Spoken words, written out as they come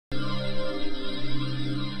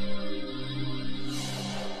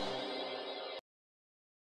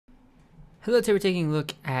Hello, today we're taking a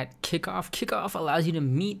look at KickOff. KickOff allows you to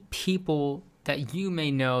meet people that you may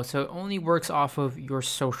know, so it only works off of your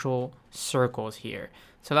social circles here.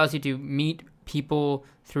 So it allows you to meet people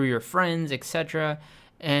through your friends, etc.,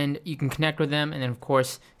 and you can connect with them and then, of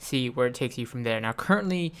course, see where it takes you from there. Now,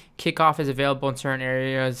 currently, KickOff is available in certain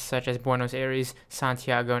areas such as Buenos Aires,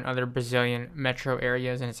 Santiago, and other Brazilian metro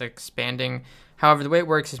areas, and it's expanding. However, the way it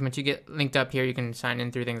works is once you get linked up here, you can sign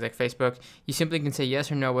in through things like Facebook. You simply can say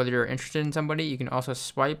yes or no whether you're interested in somebody. You can also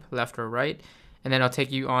swipe left or right, and then it'll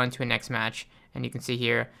take you on to a next match. And you can see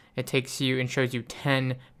here, it takes you and shows you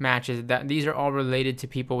 10 matches. These are all related to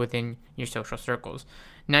people within your social circles.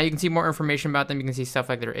 Now you can see more information about them. You can see stuff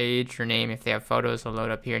like their age, their name. If they have photos, they'll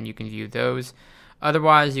load up here and you can view those.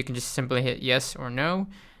 Otherwise, you can just simply hit yes or no.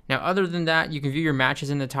 Now, other than that, you can view your matches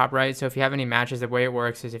in the top right. So if you have any matches, the way it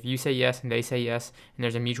works is if you say yes and they say yes, and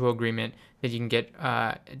there's a mutual agreement, that you can get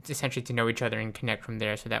essentially to know each other and connect from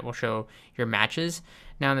there. So that will show your matches.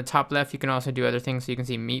 Now, in the top left, you can also do other things. So you can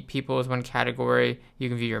see meet people is one category. You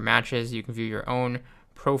can view your matches. You can view your own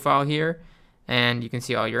profile here. And you can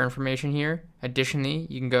see all your information here. Additionally,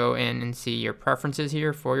 you can go in and see your preferences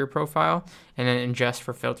here for your profile and then adjust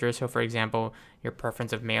for filters. So for example, your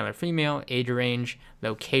preference of male or female, age range,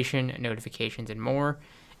 location, notifications, and more.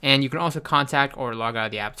 And you can also contact or log out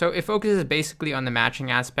of the app. So it focuses basically on the matching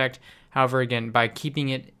aspect. However, again, by keeping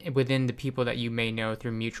it within the people that you may know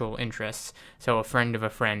through mutual interests. So a friend of a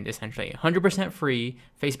friend, essentially. 100% free,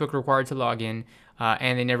 Facebook required to log in,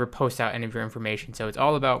 and they never post out any of your information. So it's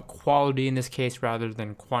all about quality in this case rather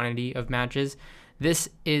than quantity of matches. This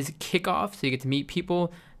is KickOff, so you get to meet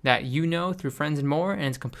people that you know through friends and more, and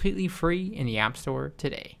it's completely free in the App Store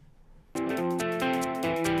today.